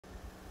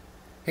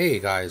Hey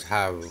guys,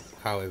 how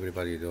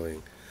everybody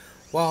doing?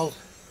 Well,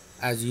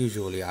 as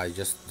usually, I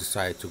just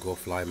decided to go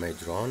fly my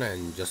drone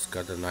and just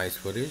got a nice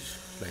footage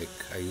like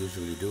I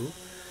usually do,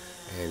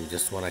 and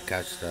just wanna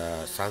catch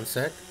the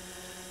sunset.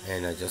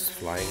 And I just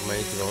flying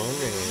my drone,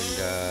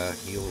 and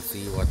you'll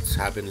see what's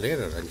happened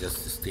later. And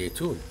just stay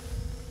tuned.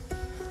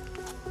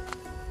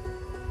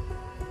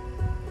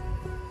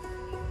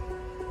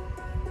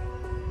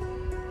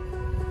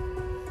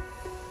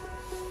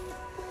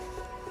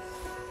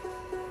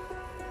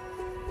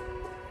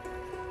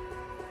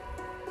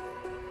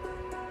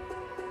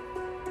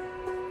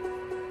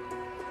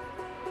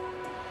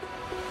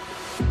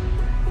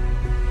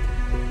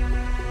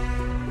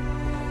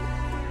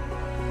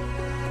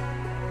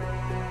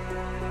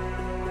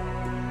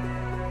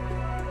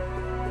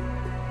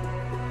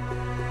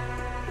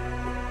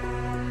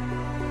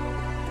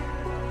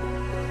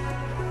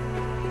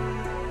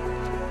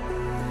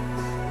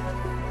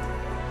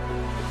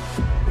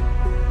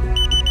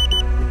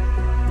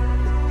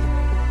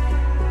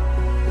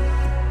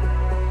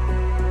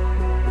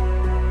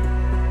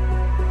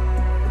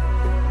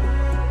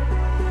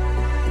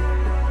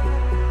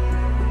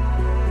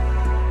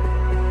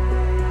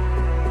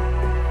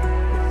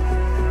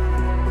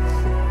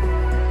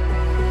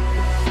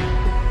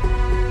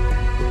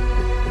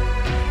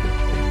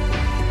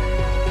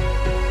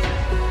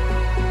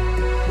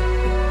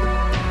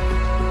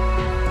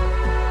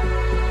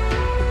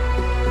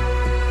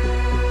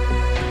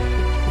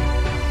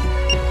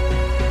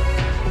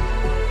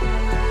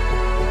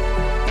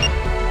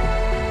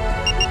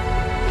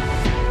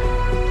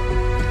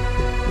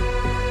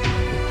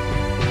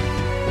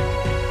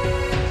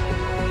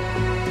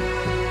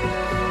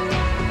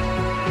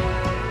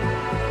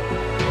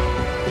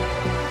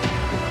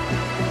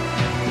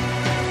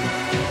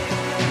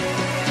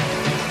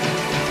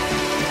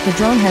 The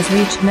drone has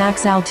reached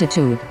max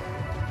altitude.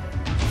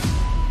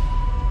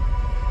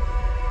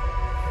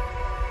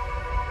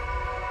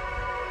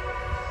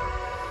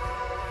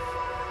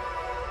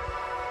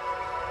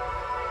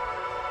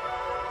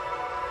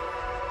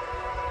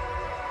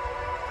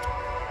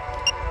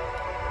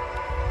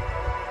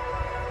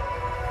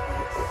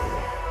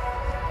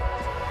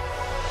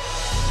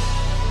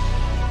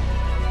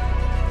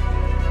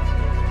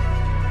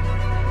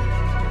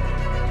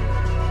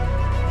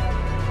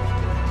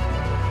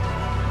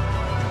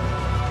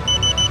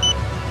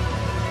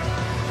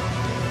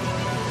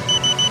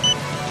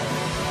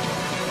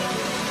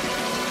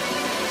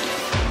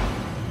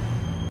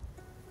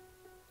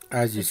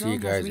 As you The see, drone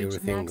has guys, reached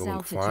everything max going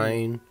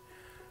altitude.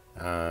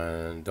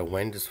 fine. The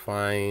wind is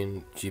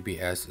fine.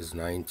 GPS is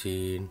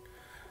 19.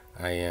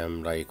 I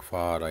am like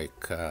far,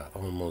 like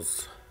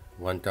almost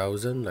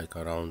 1,000, like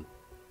around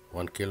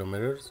 1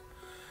 kilometers,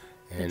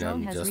 The and drone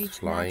I'm has just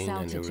reached max flying, and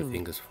altitude.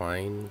 everything is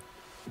fine.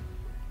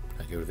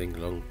 Like everything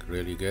look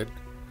really good.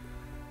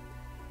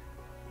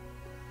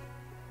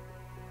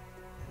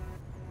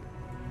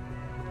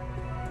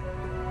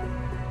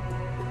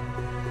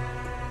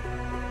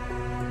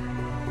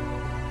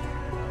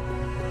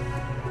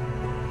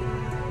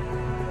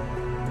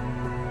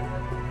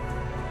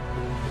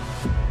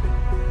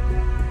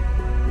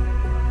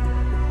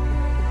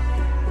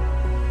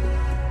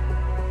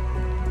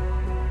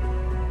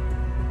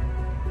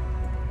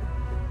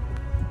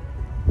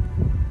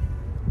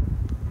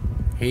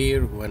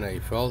 Here, when I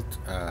felt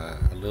a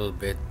little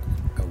bit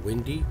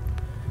windy,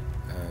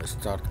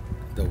 start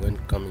the wind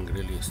coming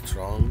really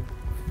strong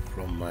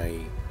from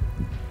my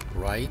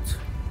right,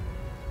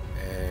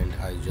 and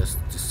I just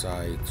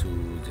decide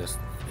to just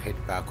head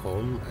back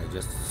home. I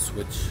just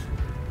switch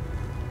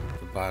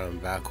the bottom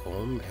back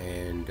home,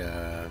 and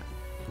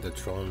the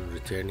drone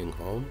returning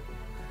home,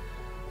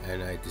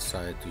 and I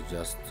decided to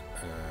just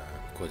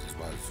because it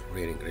was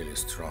raining really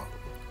strong,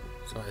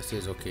 so I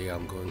says, okay,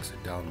 I'm going to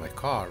sit down my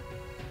car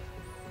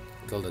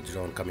till the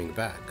drone coming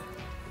back.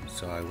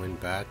 So I went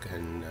back,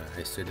 and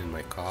I sit in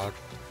my car,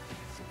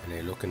 and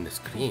I look in the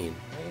screen,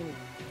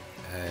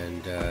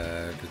 and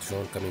the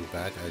drone coming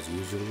back as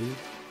usually,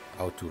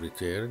 out to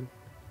return,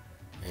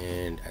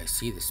 and I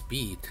see the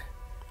speed,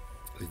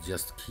 it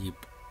just keep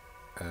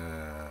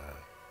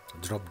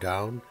drop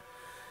down,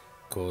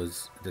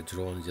 because the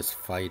drone just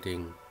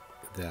fighting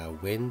the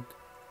wind,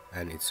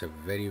 and it's a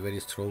very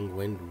strong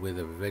wind with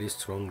a very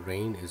strong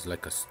rain. It's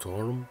like a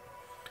storm.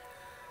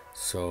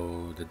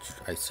 So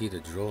I see the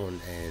drone,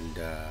 and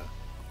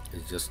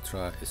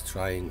it's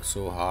trying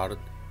so hard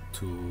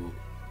to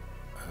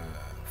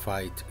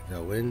fight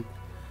the wind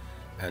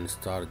and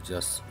start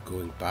just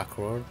going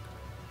backward,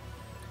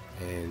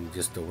 and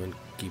just the wind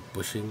keep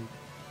pushing,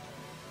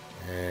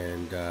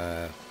 and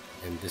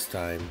this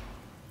time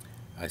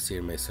I say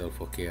to myself,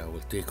 okay, I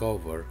will take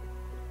over,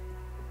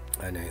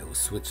 and I will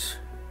switch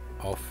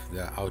off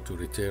the auto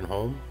return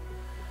home,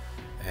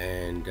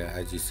 and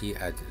as you see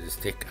at the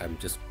stick, I'm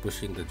just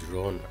pushing the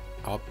drone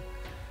up,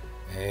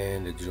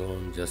 and the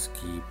drone just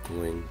keep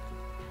going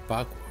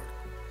backward.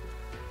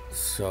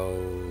 So,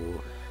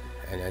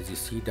 and as you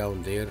see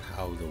down there,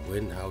 how the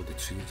wind, how the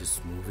tree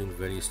just moving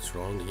very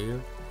strong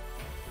here,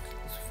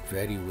 it's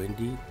very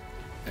windy,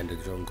 and the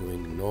drone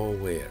going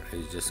nowhere.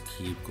 It just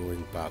keep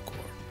going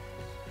backward.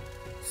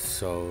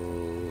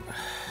 So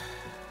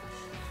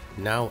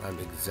now I'm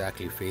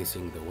exactly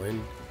facing the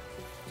wind,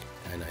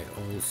 and I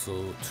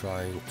also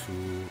trying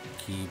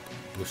to keep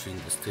pushing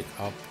the stick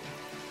up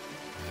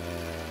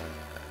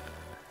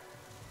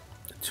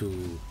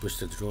to push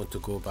the drone to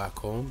go back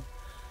home,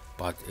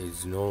 but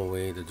it's no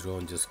way the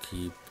drone just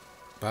keep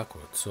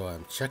backward. So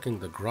I'm checking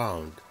the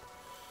ground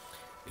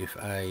if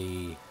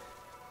I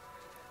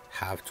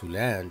have to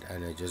land,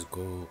 and I just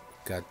go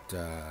get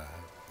the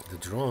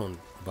drone,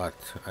 but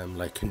I'm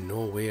like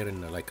nowhere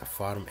in like a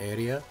farm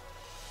area.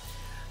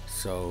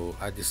 So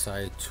I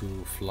decide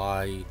to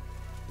fly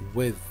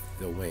with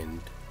the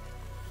wind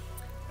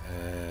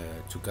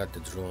to get the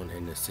drone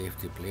in a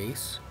safety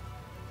place.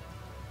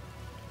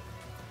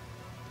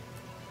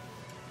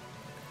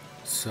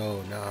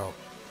 So now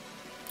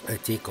I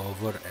take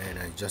over, and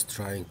I just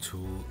trying to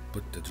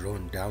put the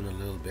drone down a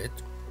little bit,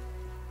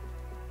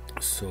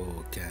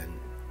 so can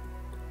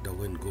the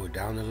wind go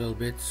down a little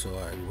bit. So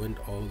I went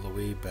all the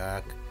way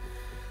back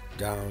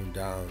down,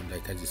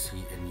 like as you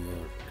see in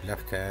your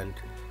left hand.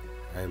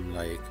 I'm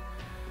like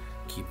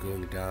keep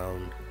going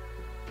down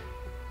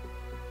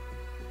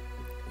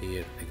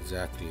here,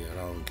 exactly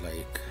around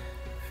like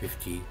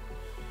 50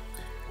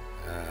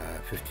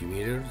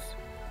 meters,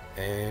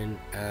 and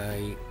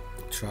I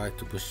try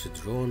to push the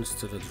drone.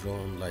 Still the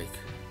drone like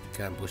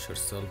can't push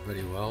herself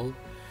very well.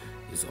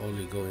 It's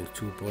only going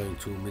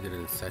 2.2 meters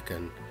in a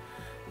second,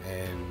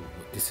 and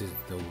this is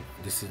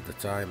the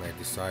time I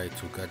decide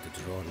to get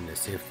the drone in a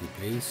safety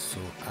place. So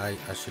I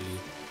actually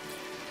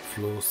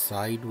flew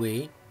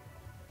sideways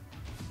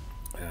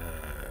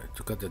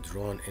to get the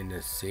drone in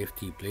a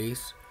safety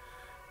place,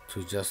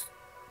 to just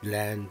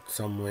land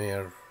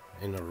somewhere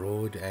in a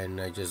road, and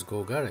I just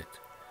go get it.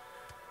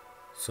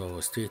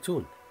 So stay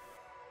tuned.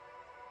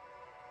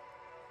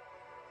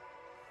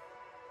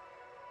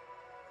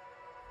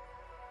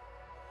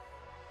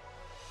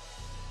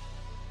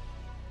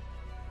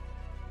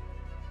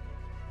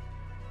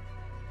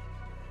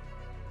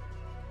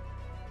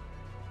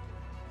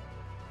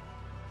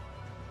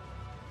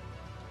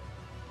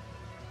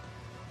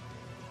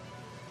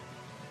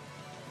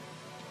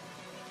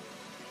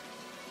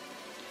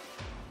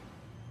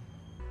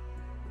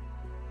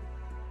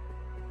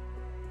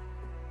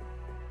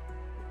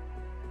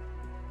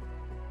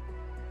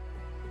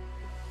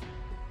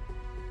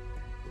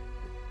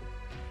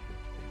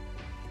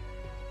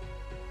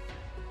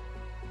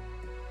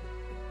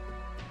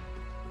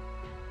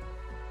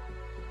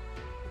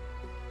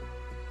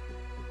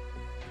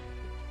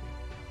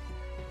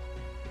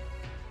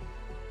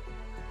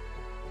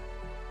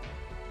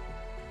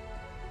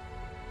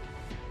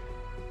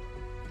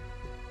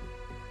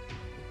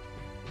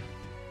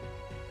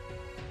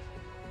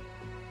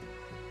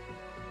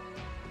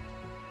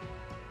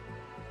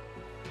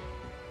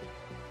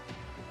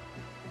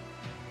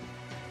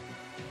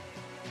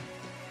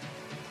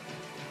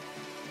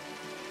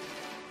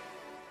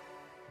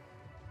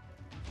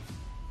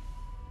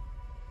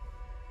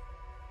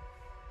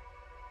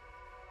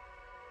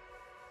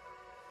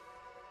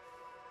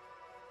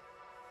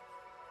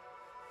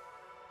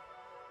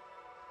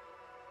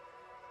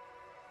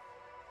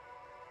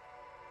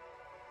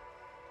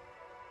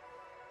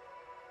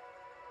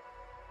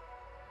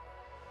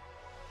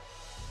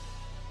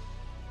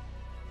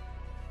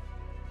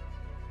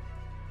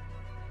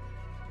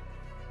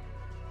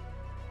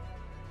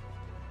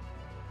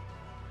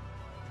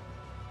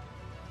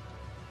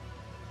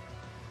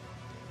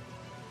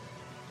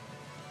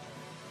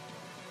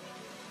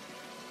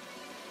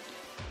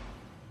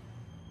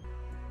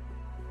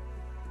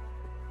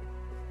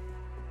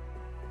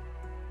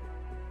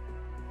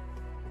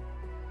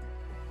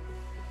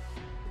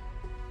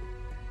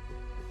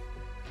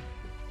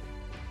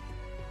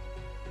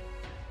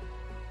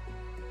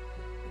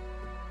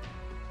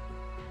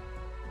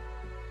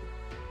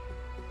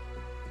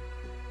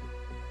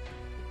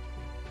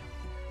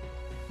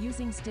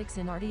 Using sticks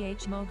in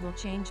RDH mode will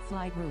change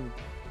flight route.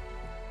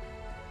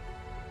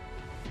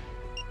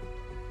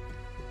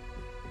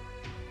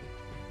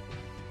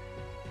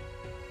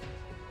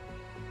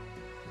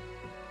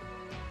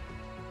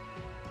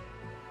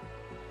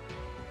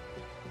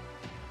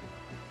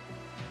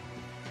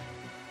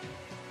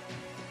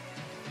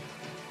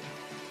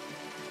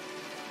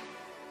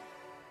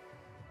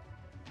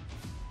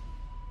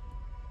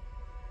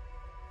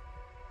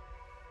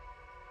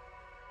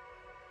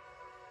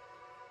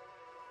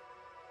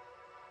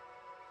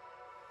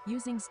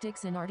 Using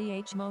sticks in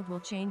RDH mode will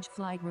change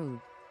flight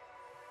route.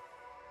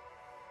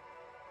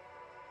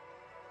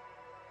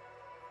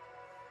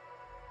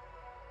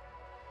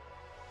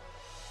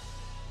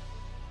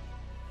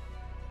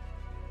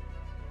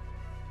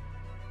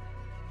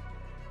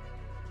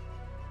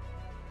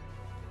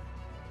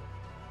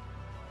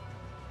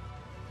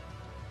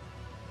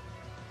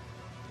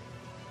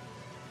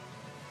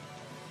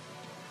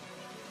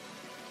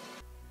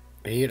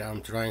 Here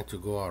I'm trying to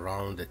go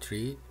around the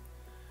tree.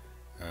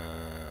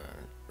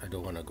 I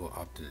don't want to go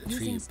up to the tree,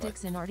 Using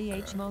sticks but in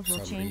RDH mode will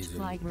some change reason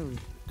flight route.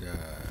 the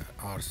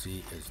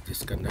RC is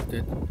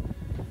disconnected,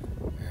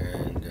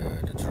 and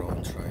the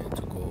drone trying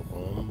to go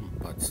home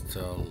but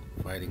still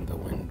fighting the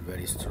wind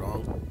very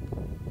strong.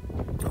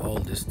 All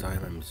this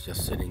time I'm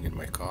just sitting in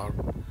my car,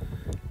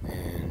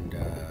 and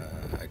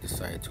I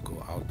decided to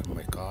go out of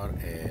my car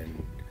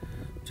and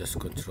just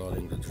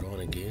controlling the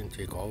drone again,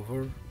 take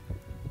over,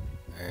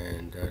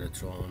 and the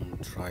drone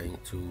trying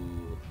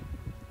to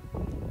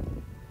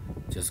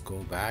just go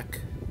back,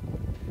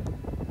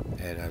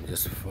 and I'm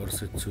just forced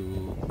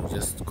to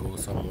just go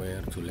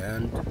somewhere to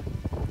land,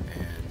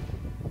 and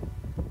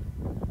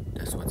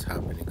that's what's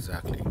happened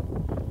exactly.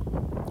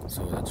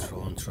 So the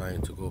drone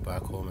trying to go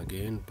back home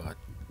again, but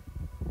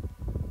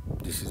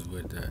this is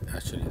where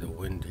actually the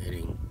wind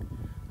hitting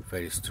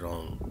very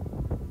strong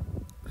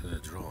to the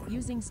drone.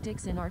 Using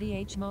sticks in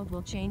RDH mode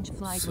will change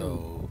flight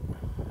route. So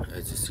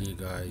as you see,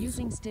 guys,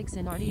 Using sticks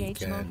in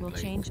RDH mode will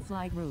change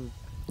flight route.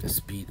 The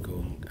speed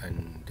going,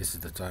 and this is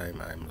the time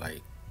I'm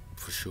like,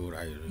 for sure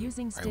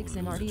Using sticks I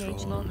in will lose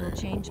RDH the mode drone will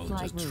change and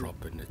flight just route.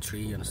 drop in the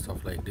tree and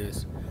stuff like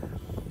this.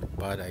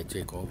 But I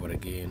take over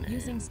again.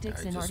 Using and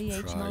sticks I in just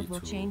RDH try mode will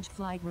to change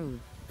flight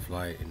route.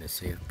 fly in a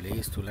safe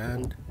place to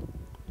land.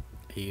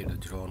 Here the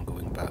drone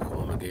going back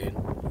home again.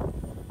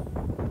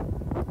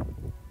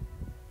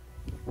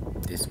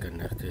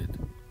 Disconnected.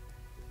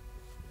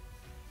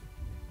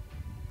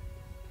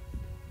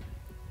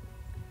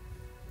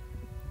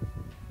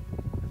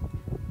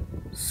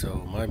 So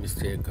my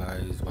mistake,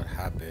 guys, what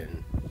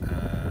happened,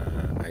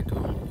 I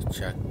don't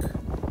check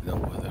the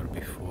weather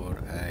before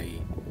I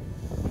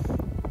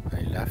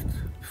left,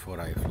 before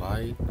I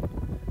fly,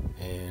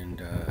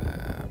 and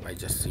I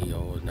just see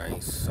all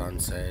nice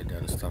sunset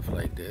and stuff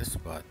like this,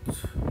 but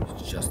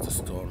it's just a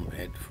storm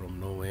hit from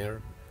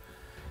nowhere.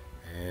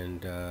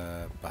 And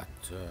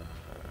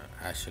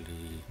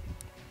actually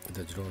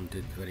the drone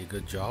did very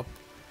good job.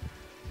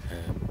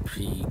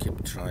 He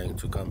kept trying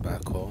to come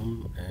back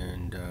home,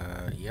 and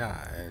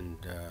yeah, and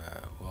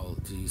well,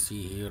 do you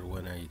see here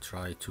when I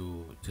try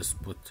to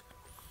just put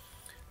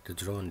the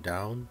drone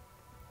down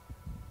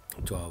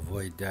to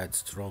avoid that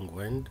strong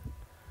wind,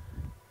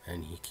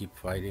 and he keep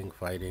fighting,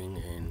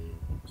 and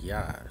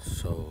yeah,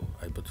 so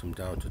I put him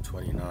down to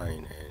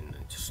 29 and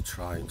just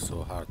trying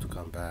so hard to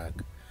come back,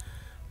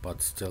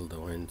 but still the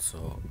wind.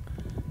 So,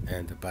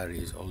 and the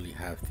batteries only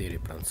have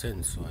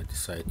 30%, so I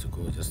decided to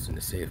go just in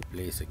a safe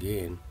place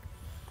again.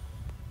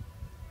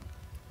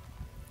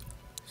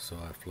 So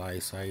I fly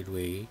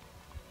sideways,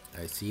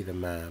 I see the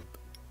map,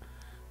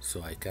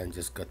 so I can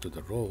just get to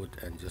the road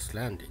and just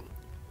landing.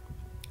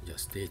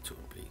 Just stay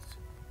tuned, please.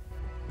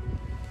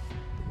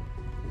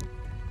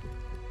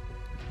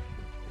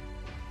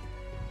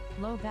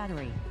 Low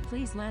battery.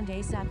 Please land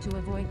ASAP to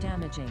avoid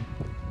damaging.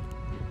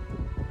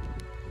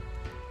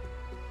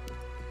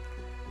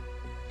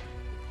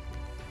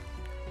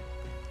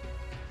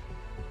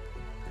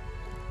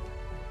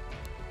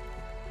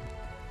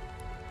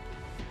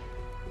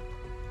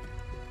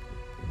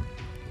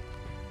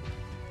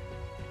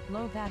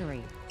 Low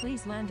battery.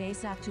 Please land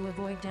ASAP to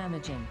avoid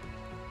damaging.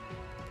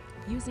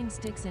 Using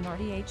sticks in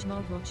RDH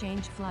mode will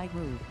change flight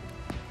route.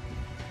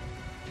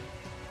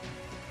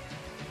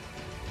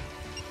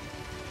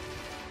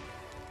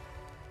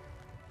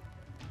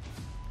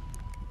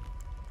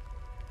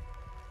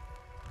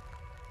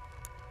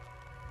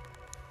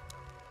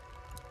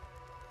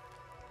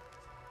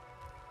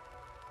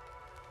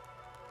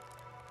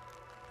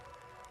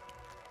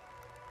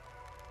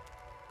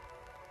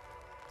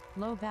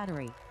 Low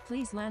battery.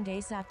 Please land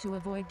ASAP to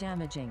avoid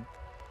damaging.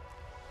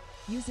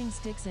 Using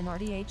sticks in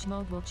RDH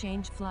mode will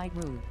change flight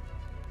route.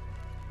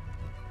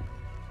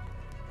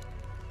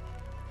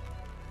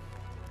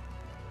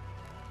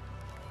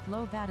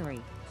 Low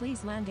battery.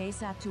 Please land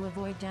ASAP to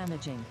avoid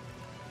damaging.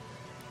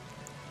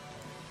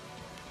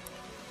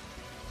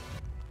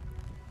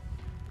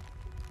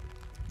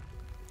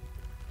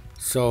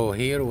 So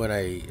here when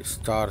I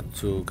start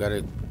to get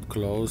it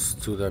close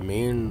to the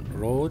main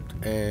road,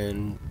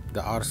 and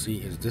the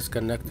RC is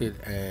disconnected,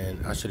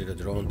 and actually the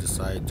drone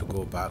decided to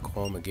go back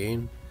home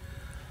again,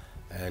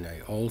 and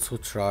I also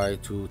try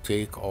to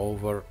take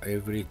over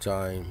every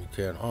time he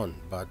turn on,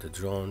 but the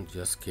drone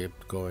just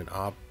kept going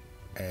up,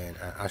 and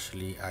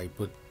actually I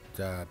put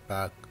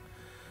back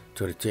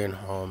to return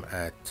home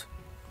at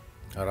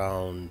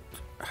around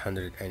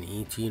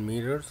 118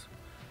 meters.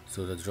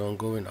 So the drone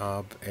going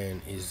up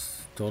and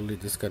is totally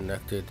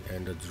disconnected,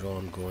 and the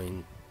drone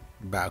going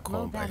back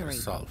home by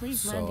herself.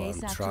 So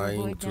I'm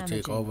trying to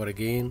take over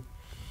again,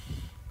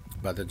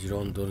 but the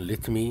drone don't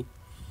let me,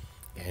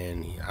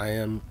 and I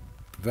am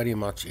very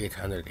much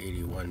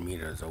 881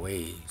 meters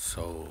away.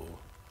 So,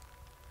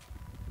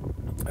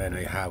 and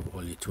I have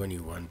only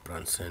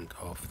 21%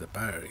 of the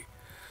battery.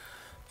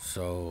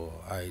 So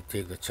I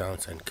take the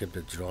chance and keep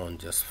the drone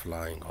just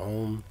flying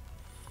home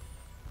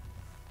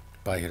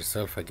by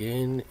herself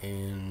again,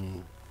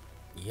 and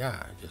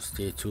yeah, just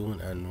stay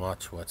tuned and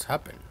watch what's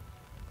happened.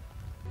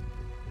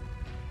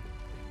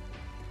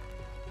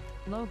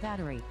 Low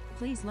battery.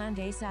 Please land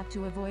ASAP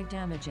to avoid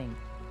damaging.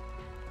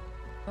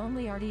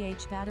 Only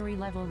RDH battery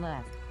level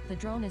left. The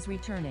drone is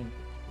returning.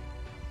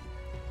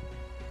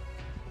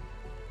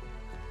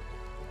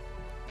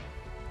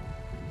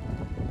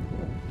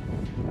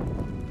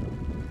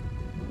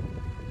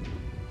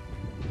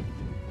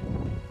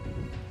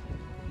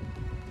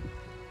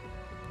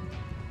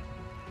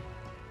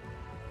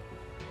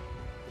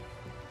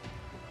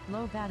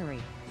 Low battery.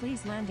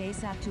 Please land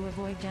ASAP to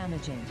avoid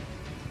damaging.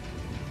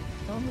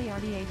 Only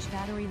RDH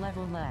battery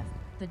level left.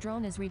 The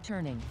drone is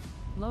returning.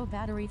 Low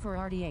battery for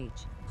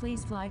RDH.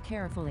 Please fly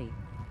carefully.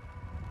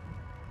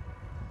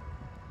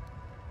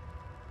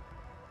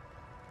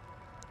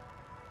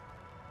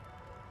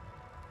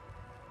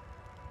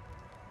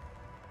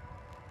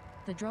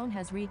 The drone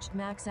has reached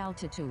max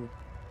altitude.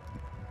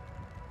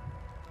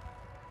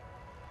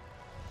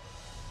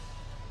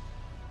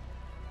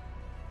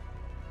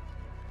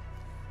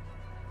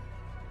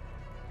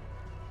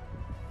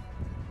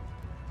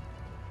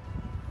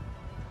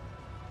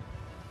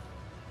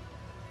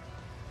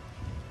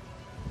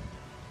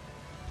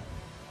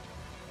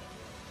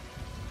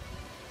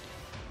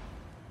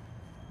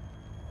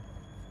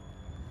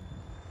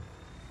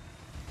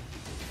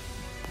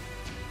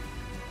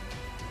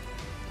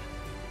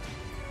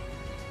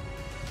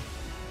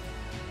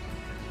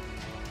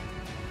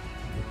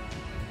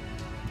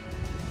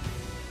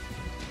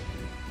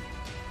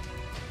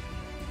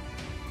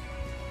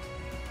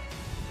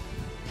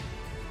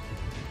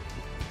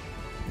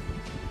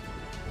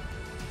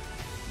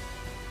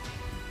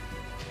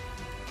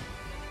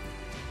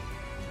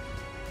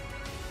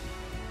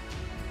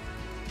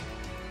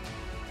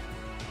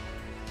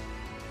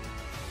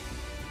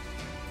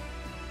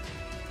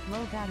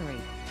 Low battery,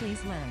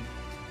 please land.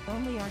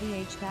 Only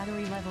RDH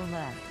battery level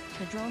left.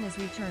 The drone is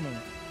returning.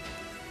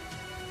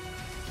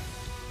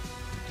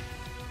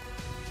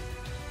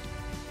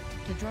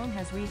 The drone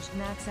has reached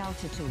max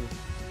altitude.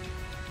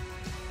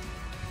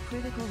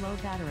 Critical low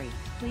battery,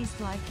 please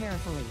fly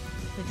carefully.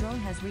 The drone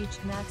has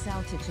reached max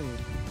altitude.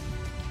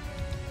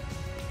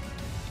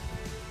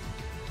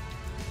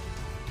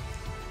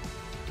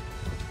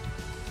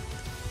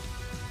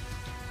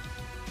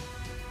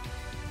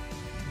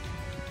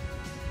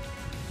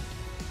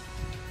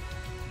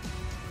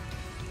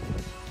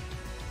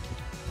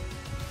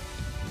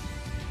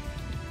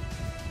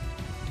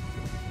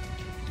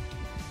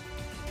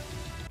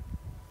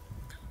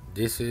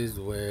 This is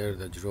where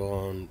the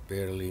drone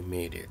barely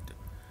made it.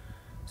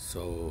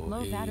 So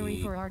Low battery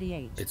for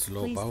RDH. it's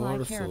low Please fly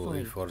power, so carefully.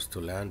 he forced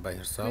to land by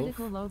herself.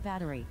 Critical low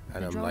battery.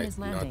 And The I'm drone like is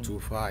landing. not too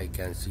far. I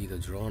can see the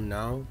drone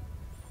now,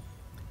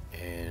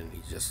 and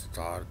he just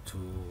start to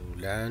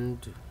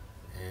land,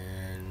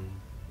 and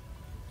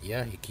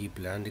yeah, he keep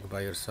landing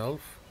by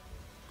herself.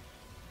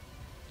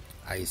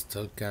 I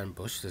still can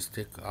push the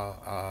stick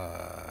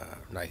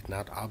like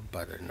not up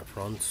but in the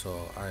front, so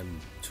I'm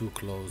too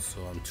close,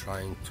 so I'm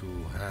trying to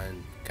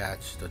hand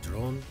catch the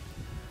drone,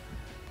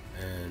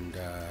 and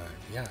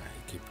yeah,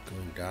 I keep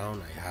going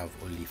down. I have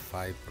only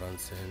 5%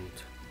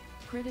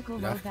 Critical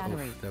low left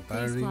battery. of the Please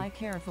battery, fly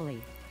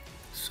carefully.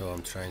 so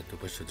I'm trying to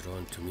push the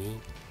drone to me,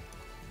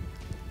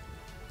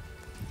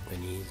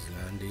 and he's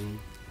landing,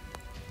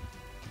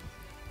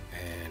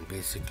 and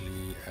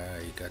basically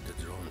I got the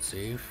drone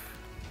safe.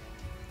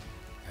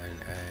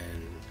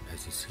 And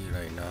as you see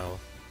right now,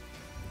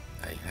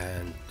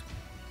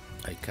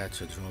 I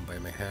catch a drone by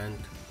my hand,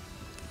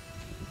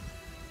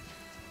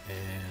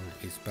 and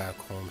it's back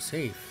home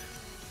safe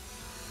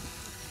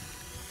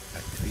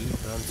at 3%.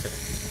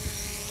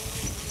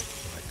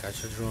 So I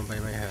catch a drone by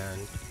my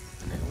hand,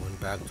 and I went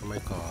back to my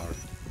car.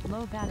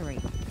 Low battery.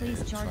 Please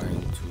and charge.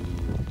 trying to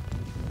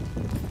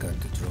get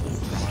the drone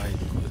dry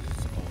because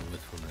it's all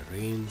wet from the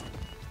rain.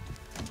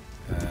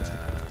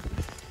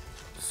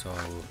 So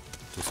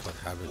this is what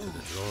happened to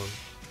the drone.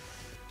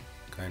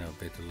 Kind of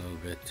bit a little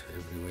bit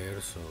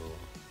everywhere, so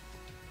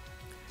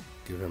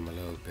give him a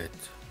little bit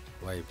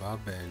wipe up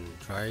and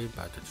dry,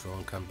 but the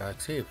drone come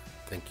back safe.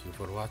 Thank you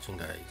for watching,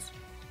 guys.